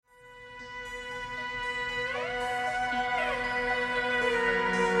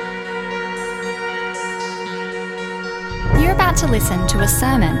about to listen to a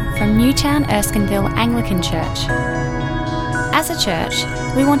sermon from Newtown Erskineville Anglican Church. As a church,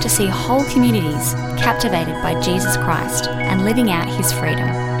 we want to see whole communities captivated by Jesus Christ and living out his freedom.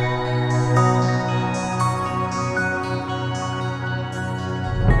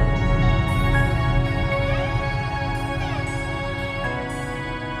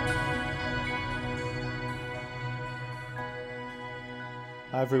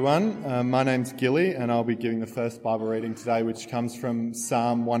 Hi everyone, my name's Gilly and I'll be giving the first Bible reading today, which comes from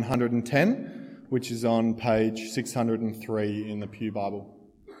Psalm 110, which is on page 603 in the Pew Bible.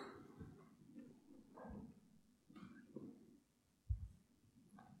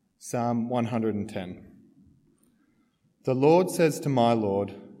 Psalm 110. The Lord says to my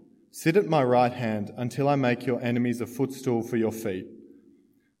Lord, "Sit at my right hand until I make your enemies a footstool for your feet."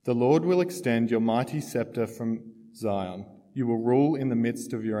 The Lord will extend your mighty scepter from Zion. You will rule in the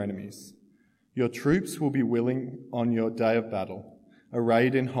midst of your enemies. Your troops will be willing on your day of battle.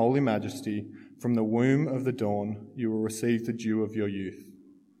 Arrayed in holy majesty, from the womb of the dawn, you will receive the dew of your youth.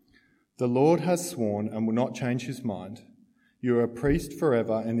 The Lord has sworn and will not change his mind. You are a priest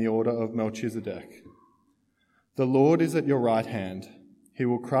forever in the order of Melchizedek. The Lord is at your right hand. He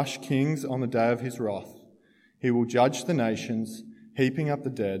will crush kings on the day of his wrath. He will judge the nations, heaping up the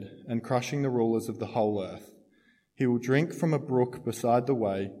dead and crushing the rulers of the whole earth. He will drink from a brook beside the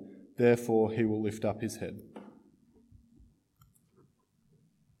way, therefore he will lift up his head.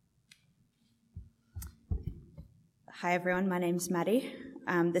 Hi everyone, my name's Maddie.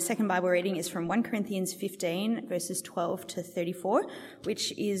 The second Bible reading is from 1 Corinthians 15, verses 12 to 34,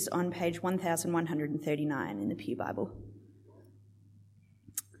 which is on page 1139 in the Pew Bible.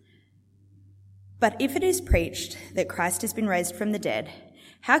 But if it is preached that Christ has been raised from the dead,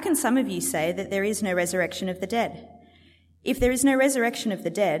 how can some of you say that there is no resurrection of the dead? If there is no resurrection of the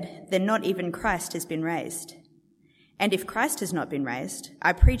dead, then not even Christ has been raised. And if Christ has not been raised,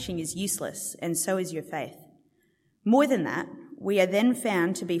 our preaching is useless, and so is your faith. More than that, we are then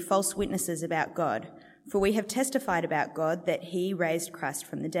found to be false witnesses about God, for we have testified about God that he raised Christ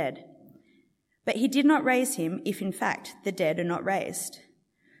from the dead. But he did not raise him if in fact the dead are not raised.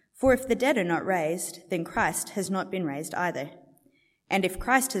 For if the dead are not raised, then Christ has not been raised either. And if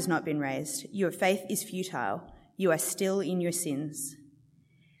Christ has not been raised, your faith is futile. You are still in your sins.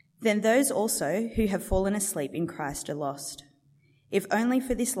 Then those also who have fallen asleep in Christ are lost. If only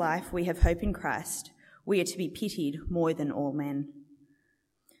for this life we have hope in Christ, we are to be pitied more than all men.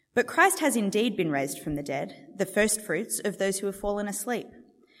 But Christ has indeed been raised from the dead, the firstfruits of those who have fallen asleep.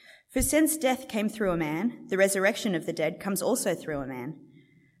 For since death came through a man, the resurrection of the dead comes also through a man.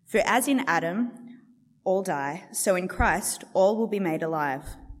 For as in Adam all die, so in Christ all will be made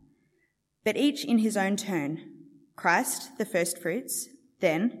alive. But each in his own turn. Christ, the firstfruits,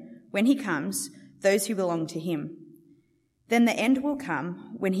 then, when he comes, those who belong to him. Then the end will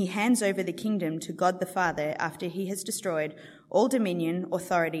come when he hands over the kingdom to God the Father after he has destroyed all dominion,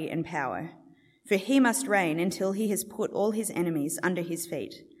 authority, and power. For he must reign until he has put all his enemies under his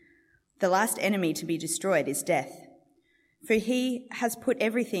feet. The last enemy to be destroyed is death. For he has put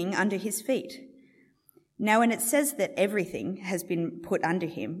everything under his feet. Now, when it says that everything has been put under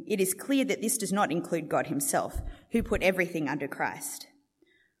him, it is clear that this does not include God himself, who put everything under Christ.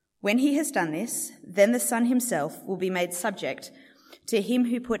 When he has done this, then the Son himself will be made subject to him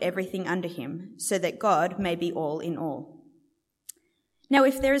who put everything under him, so that God may be all in all. Now,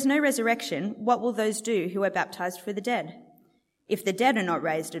 if there is no resurrection, what will those do who are baptized for the dead? If the dead are not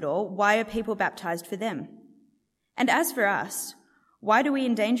raised at all, why are people baptized for them? And as for us, why do we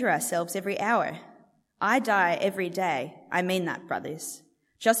endanger ourselves every hour? I die every day. I mean that, brothers,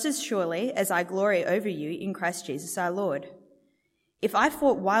 just as surely as I glory over you in Christ Jesus our Lord. If I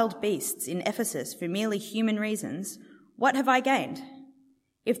fought wild beasts in Ephesus for merely human reasons, what have I gained?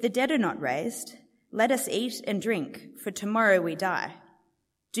 If the dead are not raised, let us eat and drink, for tomorrow we die.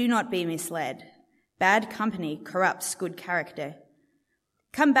 Do not be misled. Bad company corrupts good character.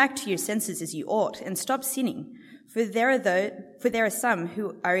 Come back to your senses as you ought and stop sinning, for there are some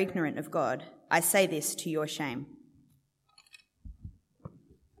who are ignorant of God. I say this to your shame.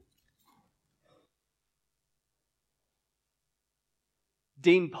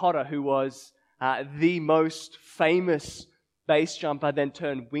 Dean Potter, who was the most famous base jumper, then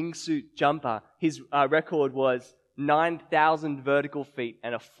turned wingsuit jumper, his record was 9,000 vertical feet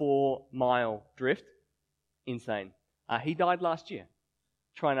and a 4-mile drift. Insane. He died last year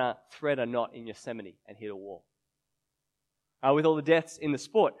trying to thread a knot in Yosemite and hit a wall. With all the deaths in the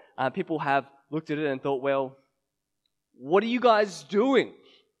sport, people have looked at it and thought, well, what are you guys doing?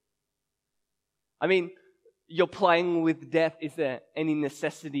 I mean, you're playing with death. Is there any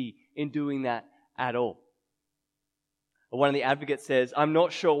necessity in doing that at all? One of the advocates says, "I'm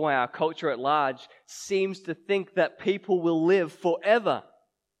not sure why our culture at large seems to think that people will live forever,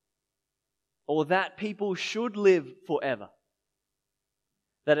 or that people should live forever.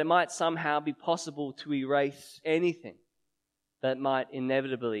 That it might somehow be possible to erase anything that might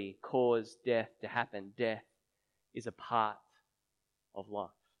inevitably cause death to happen. Death is a part of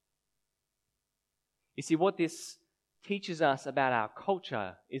life." You see, what this teaches us about our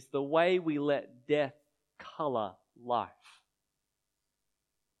culture is the way we let death color life.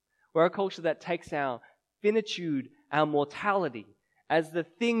 We're a culture that takes our finitude, our mortality, as the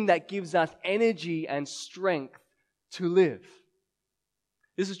thing that gives us energy and strength to live.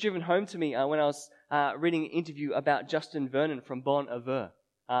 This was driven home to me when I was reading an interview about Justin Vernon from Bon Iver.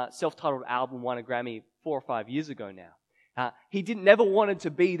 Self-titled album, won a Grammy 4 or 5 years ago now. He never wanted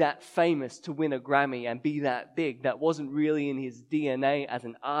to be that famous to win a Grammy and be that big. That wasn't really in his DNA as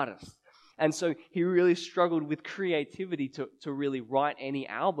an artist. And so he really struggled with creativity to really write any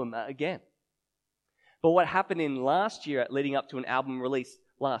album again. But what happened in last year, leading up to an album release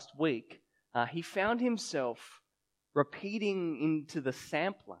last week, he found himself repeating into the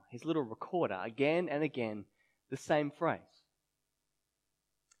sampler, his little recorder, again and again, the same phrase.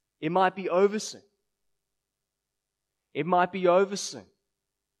 It might be over soon. It might be over soon.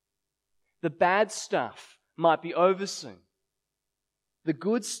 The bad stuff might be over soon. The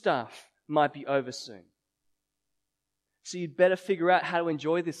good stuff might be over soon. So you'd better figure out how to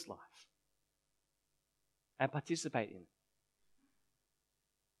enjoy this life and participate in it.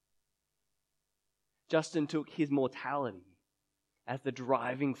 Justin took his mortality as the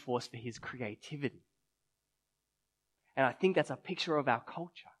driving force for his creativity. And I think that's a picture of our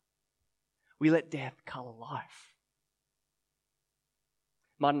culture. We let death color life.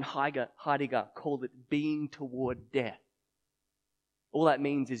 Martin Heidegger called it being toward death. All that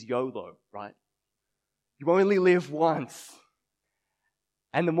means is YOLO, right? You only live once.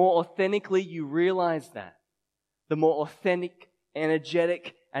 And the more authentically you realize that, the more authentic,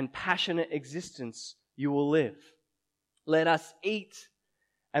 energetic, and passionate existence you will live. Let us eat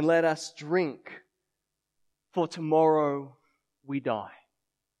and let us drink, for tomorrow we die.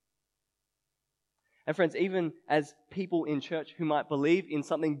 And friends, even as people in church who might believe in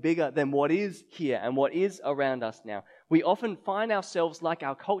something bigger than what is here and what is around us now, we often find ourselves, like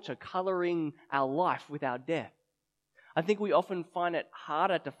our culture, coloring our life with our death. I think we often find it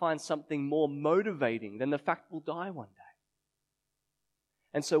harder to find something more motivating than the fact we'll die one day.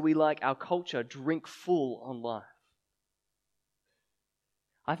 And so we, like our culture, drink full on life.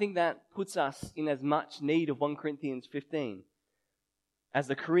 I think that puts us in as much need of 1 Corinthians 15 as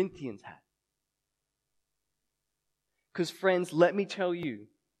the Corinthians had. Because friends, let me tell you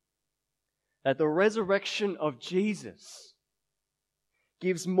that the resurrection of Jesus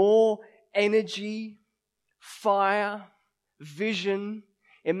gives more energy, fire, vision,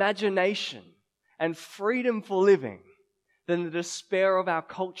 imagination, and freedom for living than the despair of our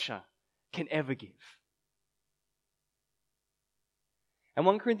culture can ever give. And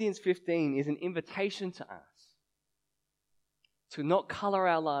 1 Corinthians 15 is an invitation to us to not color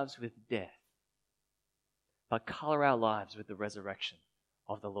our lives with death, but color our lives with the resurrection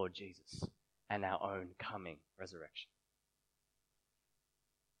of the Lord Jesus and our own coming resurrection.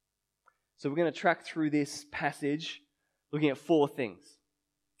 So we're going to track through this passage looking at 4 things.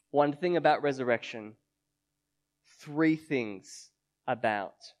 1 thing about resurrection, 3 things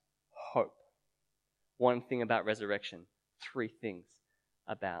about hope. 1 thing about resurrection, 3 things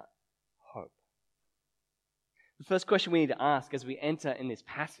about hope. The first question we need to ask as we enter in this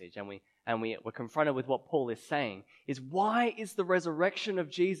passage and we're confronted with what Paul is saying is, why is the resurrection of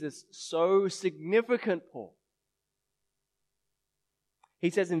Jesus so significant, Paul? He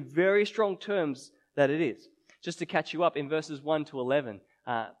says in very strong terms that it is. Just to catch you up, in verses 1 to 11,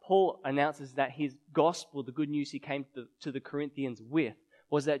 Paul announces that his gospel, the good news he came to the Corinthians with,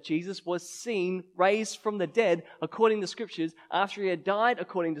 was that Jesus was seen, raised from the dead, according to Scriptures, after he had died,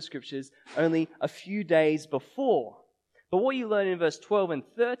 according to Scriptures, only a few days before. But what you learn in verse 12 and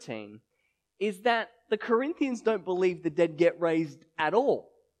 13 is that the Corinthians don't believe the dead get raised at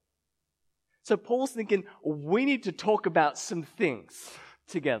all. So Paul's thinking, we need to talk about some things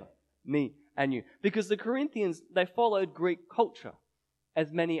together, me and you. Because the Corinthians, they followed Greek culture,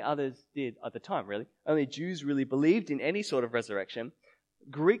 as many others did at the time, really. Only Jews really believed in any sort of resurrection.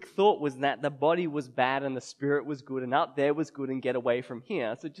 Greek thought was that the body was bad and the spirit was good, and up there was good and get away from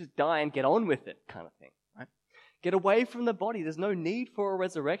here. So just die and get on with it, kind of thing, right? Get away from the body. There's no need for a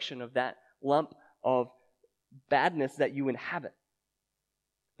resurrection of that lump of badness that you inhabit.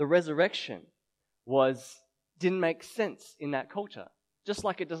 The resurrection didn't make sense in that culture, just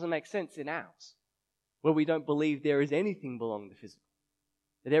like it doesn't make sense in ours. where we don't believe there is anything belonging to physical,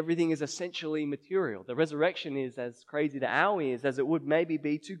 that everything is essentially material. The resurrection is as crazy to our ears as it would maybe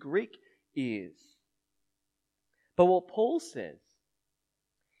be to Greek ears. But what Paul says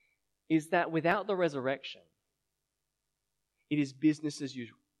is that without the resurrection, it is business as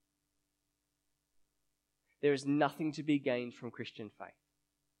usual. There is nothing to be gained from Christian faith.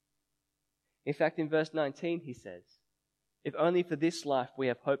 In fact, in verse 19, he says, if only for this life we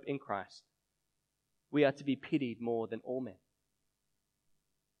have hope in Christ, we are to be pitied more than all men.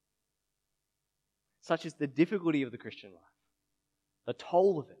 Such is the difficulty of the Christian life, the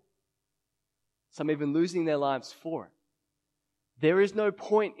toll of it, some even losing their lives for it. There is no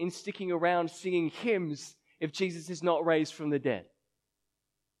point in sticking around singing hymns if Jesus is not raised from the dead,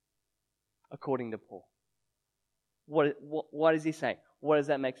 according to Paul. What does he say? What does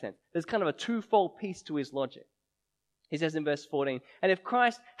that make sense? There's kind of a twofold piece to his logic. He says in verse 14, and if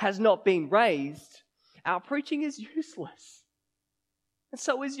Christ has not been raised, our preaching is useless. And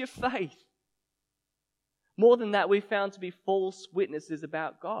so is your faith. More than that, we've found to be false witnesses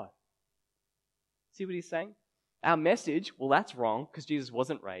about God. See what he's saying? Our message, well, that's wrong because Jesus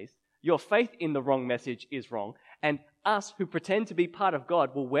wasn't raised. Your faith in the wrong message is wrong. And us who pretend to be part of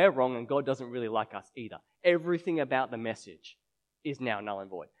God, well, we're wrong and God doesn't really like us either. Everything about the message is now null and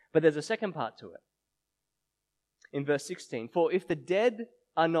void. But there's a second part to it. In verse 16, for if the dead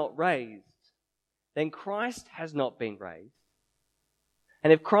are not raised, then Christ has not been raised.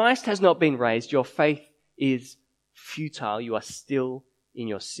 And if Christ has not been raised, your faith is futile. You are still in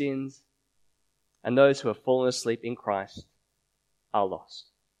your sins. And those who have fallen asleep in Christ are lost.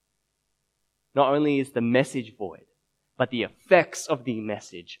 Not only is the message void, but the effects of the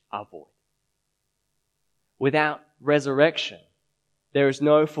message are void. Without resurrection, there is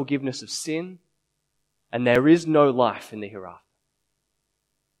no forgiveness of sin, and there is no life in the hereafter.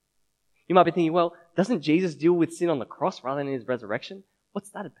 You might be thinking, well, doesn't Jesus deal with sin on the cross rather than in his resurrection? What's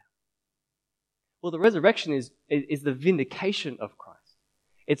that about? Well, the resurrection is the vindication of Christ.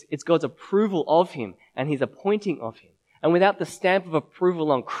 It's God's approval of him and his appointing of him. And without the stamp of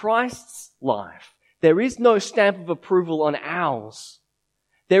approval on Christ's life, there is no stamp of approval on ours.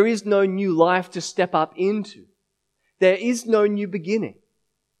 There is no new life to step up into. There is no new beginning.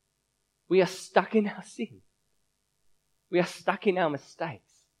 We are stuck in our sin. We are stuck in our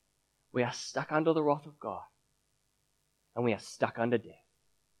mistakes. We are stuck under the wrath of God. And we are stuck under death.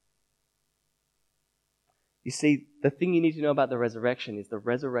 You see, the thing you need to know about the resurrection is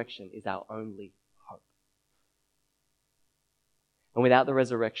our only hope. And without the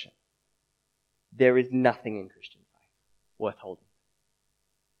resurrection, there is nothing in Christian faith worth holding.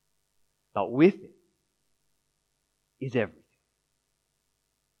 But with it is everything.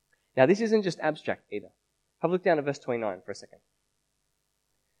 Now, this isn't just abstract either. Have a look down at verse 29 for a second.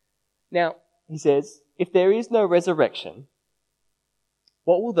 Now, he says, if there is no resurrection,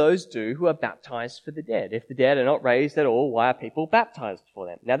 what will those do who are baptized for the dead? If the dead are not raised at all, why are people baptized for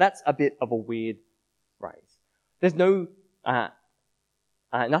them? Now, that's a bit of a weird phrase. There's no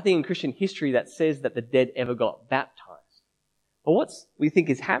nothing in Christian history that says that the dead ever got baptized. But what we think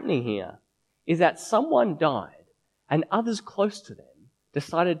is happening here is that someone died and others close to them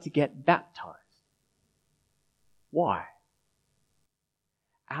decided to get baptized. Why?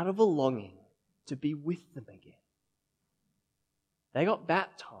 Out of a longing to be with them again. They got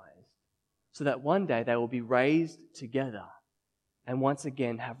baptized so that one day they will be raised together and once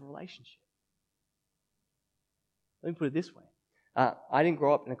again have a relationship. Let me put it this way. I didn't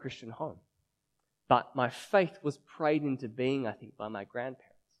grow up in a Christian home, but my faith was prayed into being, I think, by my grandparents.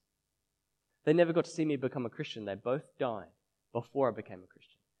 They never got to see me become a Christian. They both died before I became a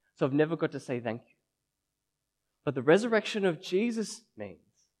Christian. So I've never got to say thank you. But the resurrection of Jesus means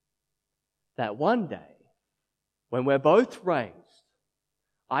that one day, when we're both raised,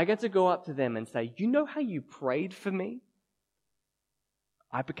 I get to go up to them and say, you know how you prayed for me?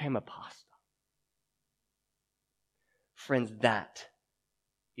 I became a pastor. Friends, that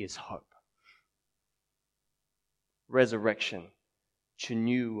is hope. Resurrection to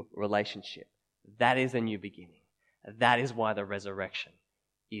new relationship. That is a new beginning. That is why the resurrection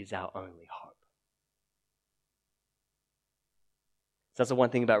is our only hope. So that's the one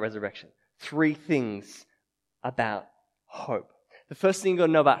thing about resurrection. 3 things about hope. The first thing you've got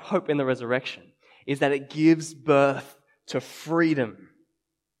to know about hope in the resurrection is that it gives birth to freedom.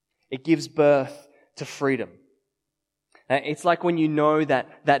 It gives birth to freedom. It's like when you know that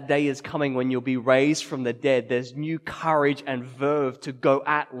that day is coming when you'll be raised from the dead. There's new courage and verve to go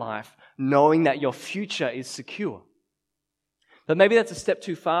at life, knowing that your future is secure. But maybe that's a step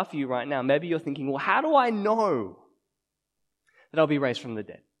too far for you right now. Maybe you're thinking, well, how do I know that I'll be raised from the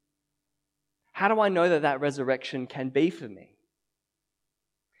dead? How do I know that that resurrection can be for me?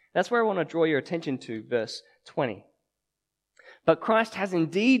 That's where I want to draw your attention to verse 20. But Christ has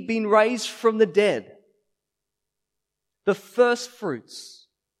indeed been raised from the dead, the first fruits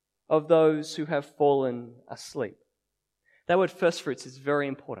of those who have fallen asleep. That word first fruits is very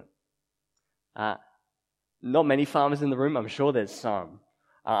important. Not many farmers in the room. I'm sure there's some.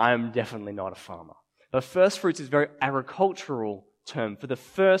 I'm definitely not a farmer. But first fruits is a very agricultural term for the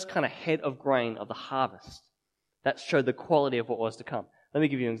first kind of head of grain of the harvest. That showed the quality of what was to come. Let me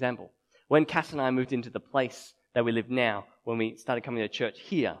give you an example. When Cass and I moved into the place that we live now, when we started coming to church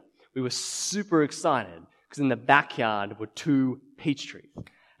here, we were super excited because in the backyard were 2 peach trees.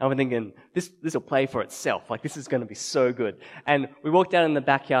 And we're thinking, this will play for itself. Like, this is going to be so good. And we walked out in the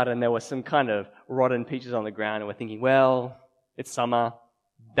backyard and there were some kind of rotten peaches on the ground. And we're thinking, well, it's summer.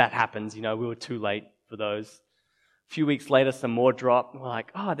 That happens. We were too late for those. A few weeks later, some more dropped. And we're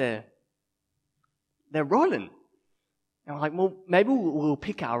like, oh, they're rotten. And we're like, well, maybe we'll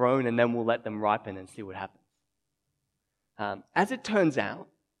pick our own and then we'll let them ripen and see what happens. As it turns out,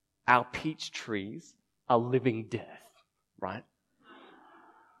 our peach trees are living death, right?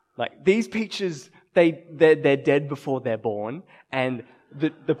 Like, these peaches, they're dead before they're born, and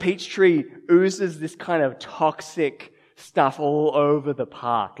the peach tree oozes this kind of toxic stuff all over the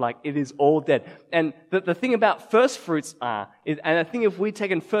park. Like, it is all dead. And the thing about first fruits and I think if we'd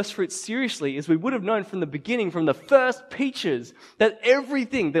taken first fruits seriously, is we would have known from the beginning, from the first peaches, that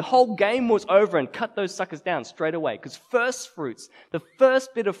everything, the whole game was over, and cut those suckers down straight away. Because first fruits, the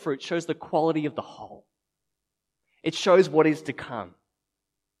first bit of fruit shows the quality of the whole. It shows what is to come.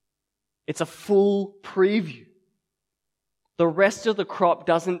 It's a full preview. The rest of the crop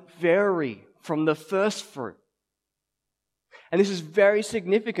doesn't vary from the first fruit. And this is very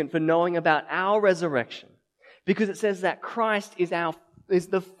significant for knowing about our resurrection, because it says that Christ is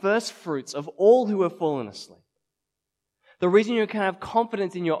the first fruits of all who have fallen asleep. The reason you can have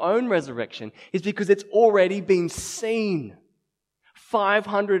confidence in your own resurrection is because it's already been seen.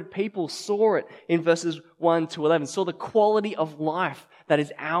 500 people saw it in verses 1 to 11, saw the quality of life that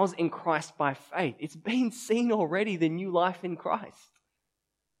is ours in Christ by faith. It's been seen already, the new life in Christ.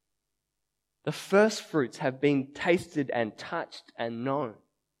 The first fruits have been tasted and touched and known,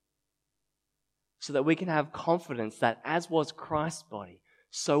 so that we can have confidence that as was Christ's body,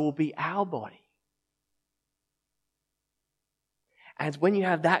 so will be our body. And it's when you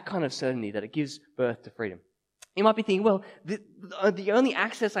have that kind of certainty that it gives birth to freedom. You might be thinking, well, the only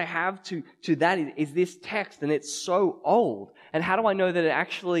access I have to that is this text, and it's so old. And how do I know that it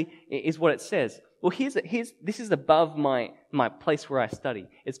actually is what it says? Well, this is above my place where I study.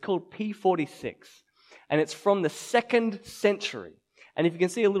 It's called P46, and it's from the 2nd century. And if you can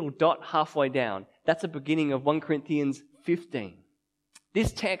see a little dot halfway down, that's the beginning of 1 Corinthians 15.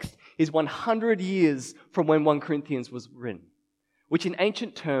 This text is 100 years from when 1 Corinthians was written, which in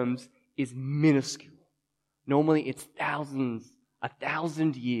ancient terms is minuscule. Normally it's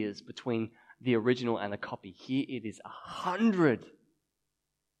 1,000 years between the original and the copy. Here it is 100.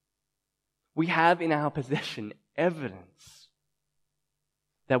 We have in our possession evidence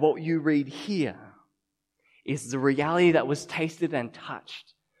that what you read here is the reality that was tasted and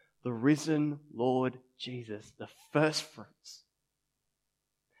touched. The risen Lord Jesus, the first fruits.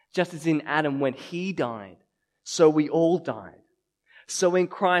 Just as in Adam, when he died, so we all died. So in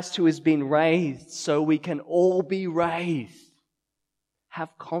Christ, who has been raised, so we can all be raised.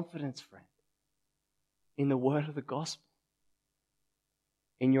 Have confidence, friend, in the word of the gospel,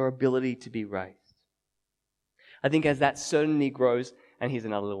 in your ability to be raised. I think as that certainty grows, and here's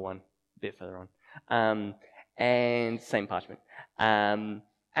another little one, a bit further on, and same parchment.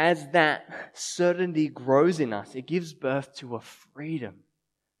 As that certainty grows in us, it gives birth to a freedom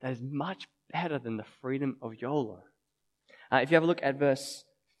that is much better than the freedom of YOLO. If you have a look at verse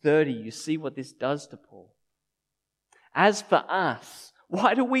 30, you see what this does to Paul. As for us,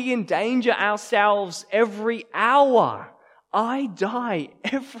 why do we endanger ourselves every hour? I die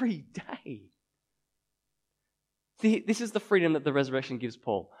every day. See, this is the freedom that the resurrection gives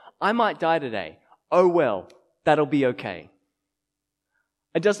Paul. I might die today. Oh well, that'll be okay.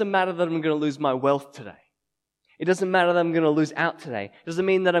 It doesn't matter that I'm going to lose my wealth today. It doesn't matter that I'm going to lose out today. It doesn't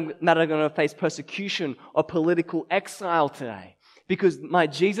mean that I'm going to face persecution or political exile today. Because my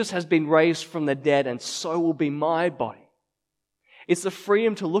Jesus has been raised from the dead, and so will be my body. It's the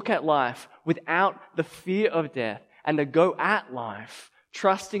freedom to look at life without the fear of death and to go at life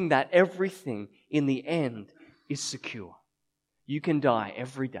trusting that everything in the end is secure. You can die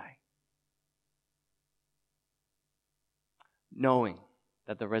every day, knowing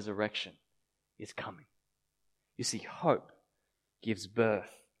that the resurrection is coming. You see, hope gives birth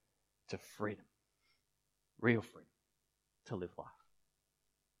to freedom. real freedom to live life.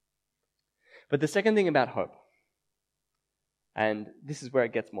 But the second thing about hope, and this is where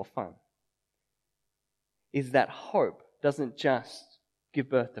it gets more fun, is that hope doesn't just give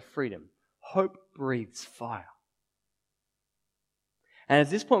birth to freedom. Hope breathes fire. And at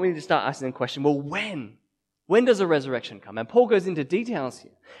this point, we need to start asking the question, well, when? When does a resurrection come? And Paul goes into details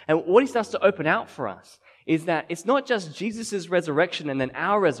here. And what he starts to open out for us is that it's not just Jesus' resurrection and then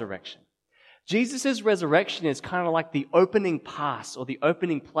our resurrection. Jesus' resurrection is kind of like the opening pass or the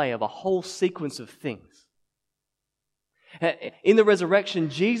opening play of a whole sequence of things. In the resurrection,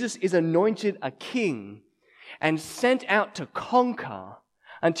 Jesus is anointed a king and sent out to conquer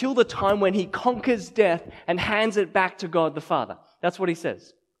until the time when he conquers death and hands it back to God the Father. That's what he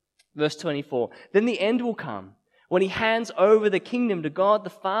says. Verse 24, then the end will come when he hands over the kingdom to God the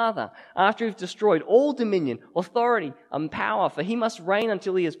Father after he's destroyed all dominion, authority, and power, for he must reign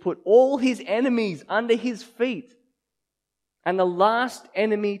until he has put all his enemies under his feet. And the last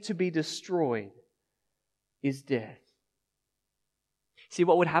enemy to be destroyed is death. See,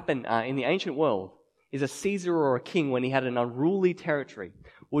 what would happen in the ancient world is a Caesar or a king, when he had an unruly territory,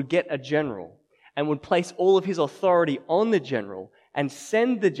 would get a general and would place all of his authority on the general and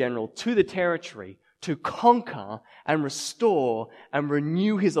send the general to the territory to conquer and restore and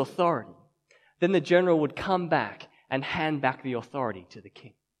renew his authority. Then the general would come back and hand back the authority to the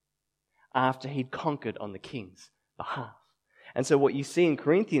king after he'd conquered on the king's behalf. And so what you see in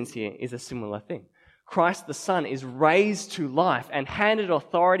Corinthians here is a similar thing. Christ the Son is raised to life and handed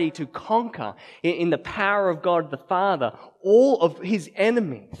authority to conquer in the power of God the Father all of his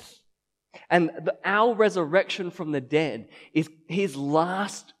enemies. And our resurrection from the dead is his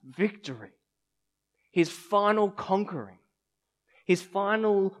last victory, his final conquering, his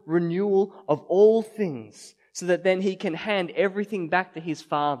final renewal of all things, so that then he can hand everything back to his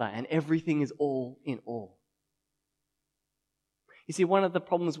Father and everything is all in all. You see, one of the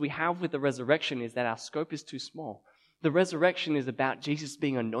problems we have with the resurrection is that our scope is too small. The resurrection is about Jesus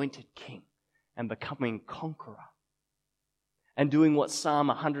being anointed king and becoming conqueror and doing what Psalm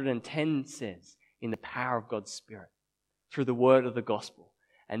 110 says in the power of God's Spirit through the word of the gospel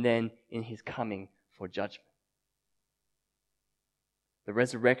and then in his coming for judgment. The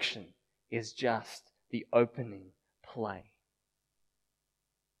resurrection is just the opening play.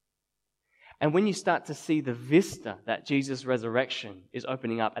 And when you start to see the vista that Jesus' resurrection is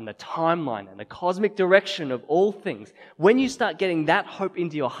opening up and the timeline and the cosmic direction of all things, when you start getting that hope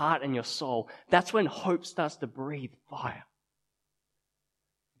into your heart and your soul, that's when hope starts to breathe fire.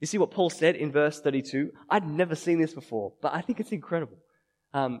 You see what Paul said in verse 32? I'd never seen this before, but I think it's incredible.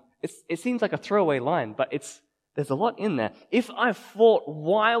 It seems like a throwaway line, but there's a lot in there. If I fought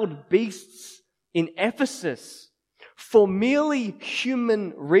wild beasts in Ephesus for merely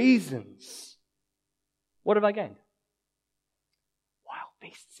human reasons, what have I gained? Wild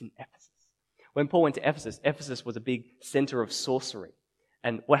beasts in Ephesus. When Paul went to Ephesus, Ephesus was a big center of sorcery.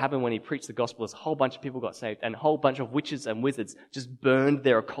 And what happened when he preached the gospel is a whole bunch of people got saved and a whole bunch of witches and wizards just burned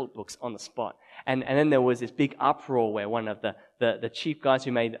their occult books on the spot. And then there was this big uproar where one of the chief guys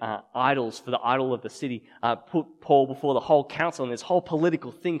who made idols for the idol of the city put Paul before the whole council, and this whole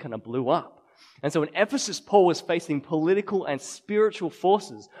political thing kind of blew up. And so in Ephesus, Paul was facing political and spiritual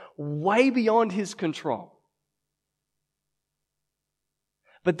forces way beyond his control.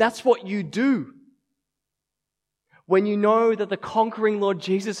 But that's what you do when you know that the conquering Lord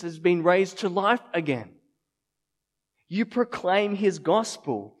Jesus has been raised to life again. You proclaim his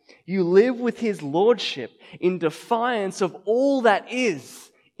gospel. You live with his lordship in defiance of all that is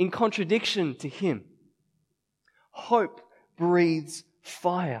in contradiction to him. Hope breathes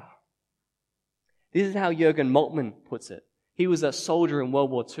fire. This is how Jürgen Moltmann puts it. He was a soldier in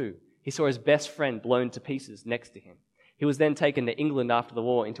World War II. He saw his best friend blown to pieces next to him. He was then taken to England after the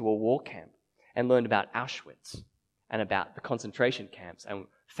war into a war camp and learned about Auschwitz and about the concentration camps and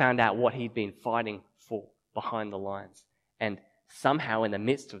found out what he'd been fighting for behind the lines. And somehow in the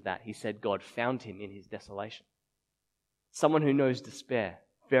midst of that, he said God found him in his desolation. Someone who knows despair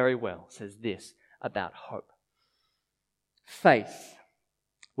very well says this about hope. Faith,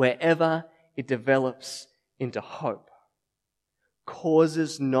 wherever it develops into hope,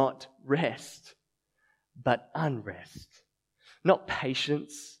 causes not rest, but unrest. Not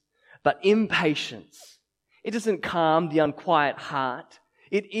patience, but impatience. It doesn't calm the unquiet heart.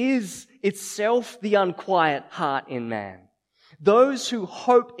 It is itself the unquiet heart in man. Those who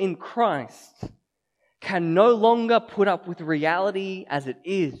hope in Christ can no longer put up with reality as it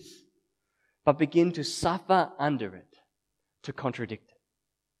is, but begin to suffer under it, to contradict it.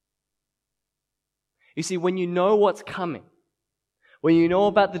 You see, when you know what's coming, when you know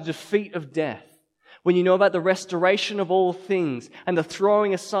about the defeat of death, When you know about the restoration of all things and the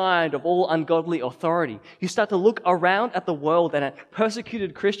throwing aside of all ungodly authority, you start to look around at the world and at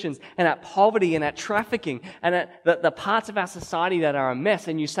persecuted Christians and at poverty and at trafficking and at the parts of our society that are a mess,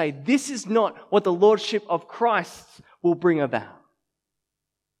 and you say, this is not what the Lordship of Christ will bring about.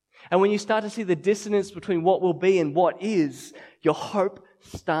 And when you start to see the dissonance between what will be and what is, your hope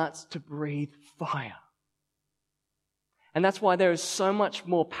starts to breathe fire. And that's why there is so much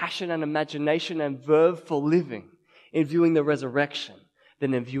more passion and imagination and verve for living in viewing the resurrection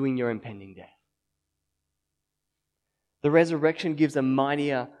than in viewing your impending death. The resurrection gives a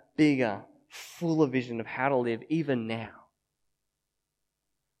mightier, bigger, fuller vision of how to live even now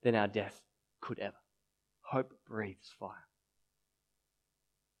than our death could ever. Hope breathes fire.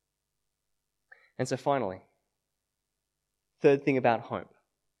 And so finally, third thing about hope,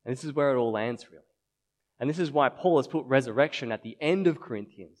 and this is where it all lands really. And this is why Paul has put resurrection at the end of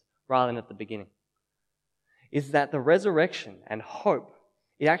Corinthians rather than at the beginning. Is that the resurrection and hope,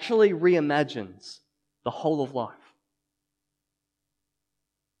 it actually reimagines the whole of life.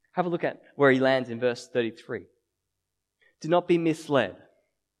 Have a look at where he lands in verse 33. Do not be misled.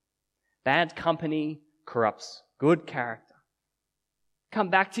 Bad company corrupts good character. Come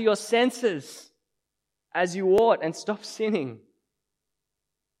back to your senses as you ought and stop sinning.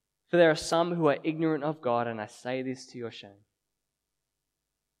 For there are some who are ignorant of God, and I say this to your shame.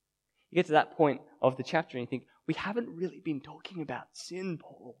 You get to that point of the chapter and you think, we haven't really been talking about sin,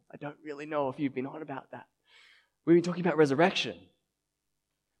 Paul. I don't really know if you've been on about that. We've been talking about resurrection.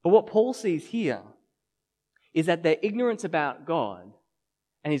 But what Paul sees here is that their ignorance about God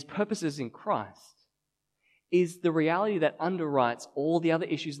and his purposes in Christ is the reality that underwrites all the other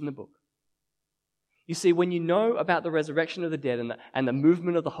issues in the book. You see, when you know about the resurrection of the dead and the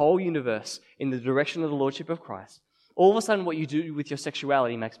movement of the whole universe in the direction of the Lordship of Christ, all of a sudden what you do with your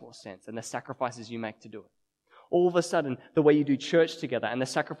sexuality makes more sense, and the sacrifices you make to do it. All of a sudden, the way you do church together and the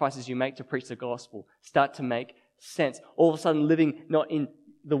sacrifices you make to preach the gospel start to make sense. All of a sudden, living not in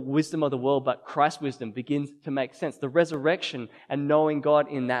the wisdom of the world, but Christ's wisdom begins to make sense. The resurrection and knowing God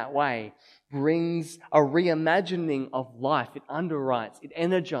in that way brings a reimagining of life. It underwrites, it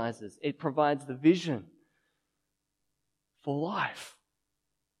energizes, it provides the vision for life.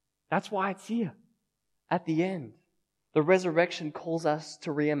 That's why it's here at the end. The resurrection calls us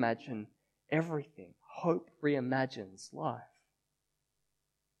to reimagine everything. Hope reimagines life.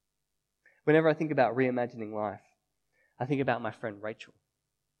 Whenever I think about reimagining life, I think about my friend Rachel.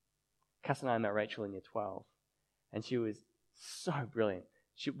 Cass and I met Rachel in year 12, and she was so brilliant.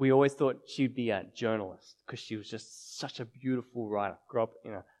 We always thought she'd be a journalist because she was just such a beautiful writer. Grew up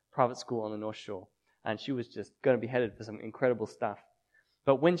in a private school on the North Shore, and she was just going to be headed for some incredible stuff.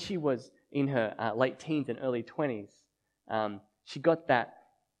 But when she was in her late teens and early 20s, she got that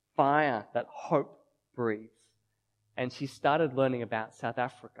fire that hope breathes, and she started learning about South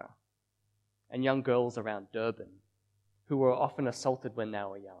Africa and young girls around Durban who were often assaulted when they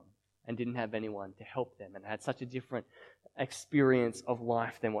were young and didn't have anyone to help them and had such a different experience of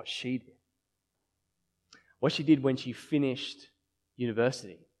life than what she did. What she did when she finished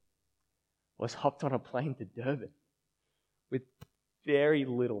university was hopped on a plane to Durban with very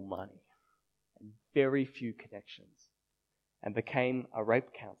little money and very few connections and became a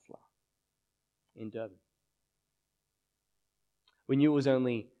rape counselor in Durban. We knew it was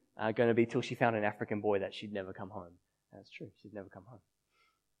only going to be till she found an African boy that she'd never come home. That's true, she'd never come home.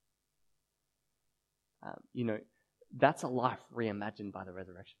 That's a life reimagined by the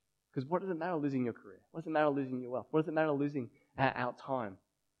resurrection. Because what does it matter losing your career? What does it matter losing your wealth? What does it matter losing our time?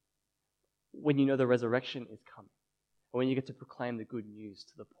 When you know the resurrection is coming. Or when you get to proclaim the good news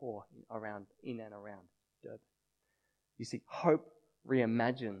to the poor in and around Durban. You see, hope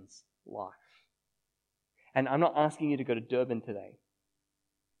reimagines life. And I'm not asking you to go to Durban today.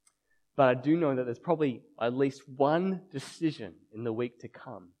 But I do know that there's probably at least one decision in the week to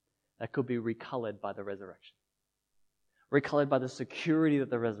come that could be recolored by the resurrection. Recolored by the security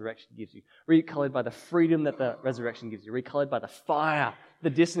that the resurrection gives you. Recolored by the freedom that the resurrection gives you. Recolored by the fire, the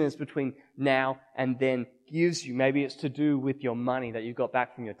dissonance between now and then gives you. Maybe it's to do with your money that you got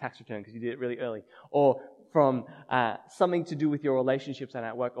back from your tax return because you did it really early. Or from something to do with your relationships and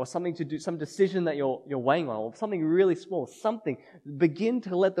at work. Or something to do, some decision that you're weighing on. Or something really small. Something. Begin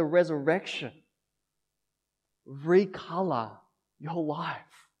to let the resurrection recolor your life.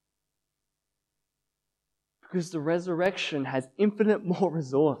 Because the resurrection has infinite more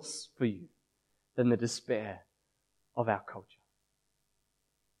resource for you than the despair of our culture.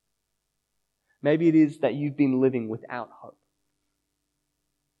 Maybe it is that you've been living without hope.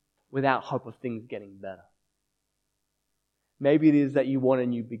 Without hope of things getting better. Maybe it is that you want a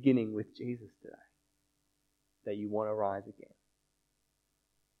new beginning with Jesus today. that you want to rise again.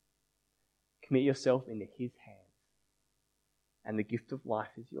 Commit yourself into his hands, and the gift of life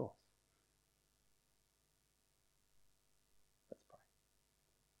is yours. Let's pray.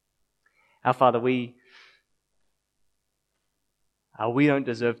 Our Father, we don't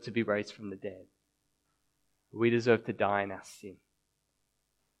deserve to be raised from the dead. We deserve to die in our sin.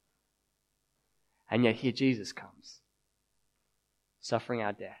 And yet here Jesus comes, suffering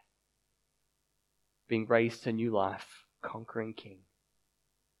our death, being raised to new life, conquering King,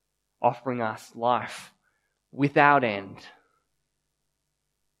 offering us life without end.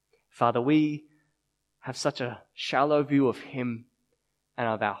 Father, we have such a shallow view of him and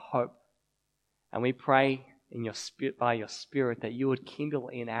of our hope. And we pray in your spirit, by your Spirit, that you would kindle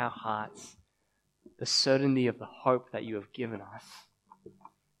in our hearts the certainty of the hope that you have given us,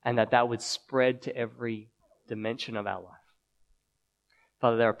 and that would spread to every dimension of our life.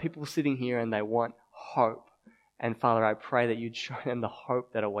 Father, there are people sitting here and they want hope. And Father, I pray that you'd show them the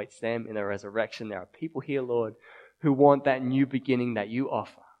hope that awaits them in the resurrection. There are people here, Lord, who want that new beginning that you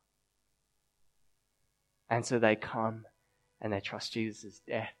offer. And so they come and they trust Jesus'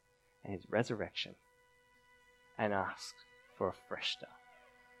 death and his resurrection and ask for a fresh start.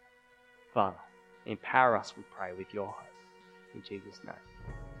 Father, empower us, we pray, with your hope. In Jesus' name.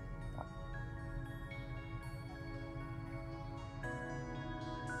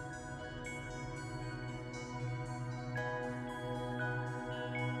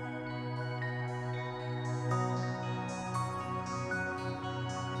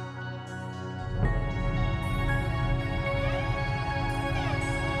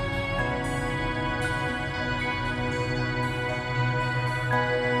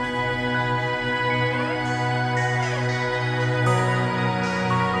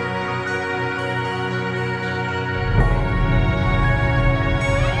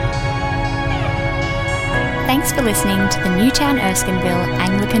 Thanks for listening to the Newtown Erskineville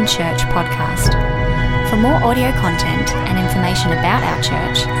Anglican Church podcast. For more audio content and information about our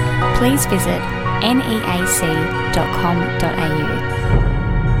church, please visit neac.com.au.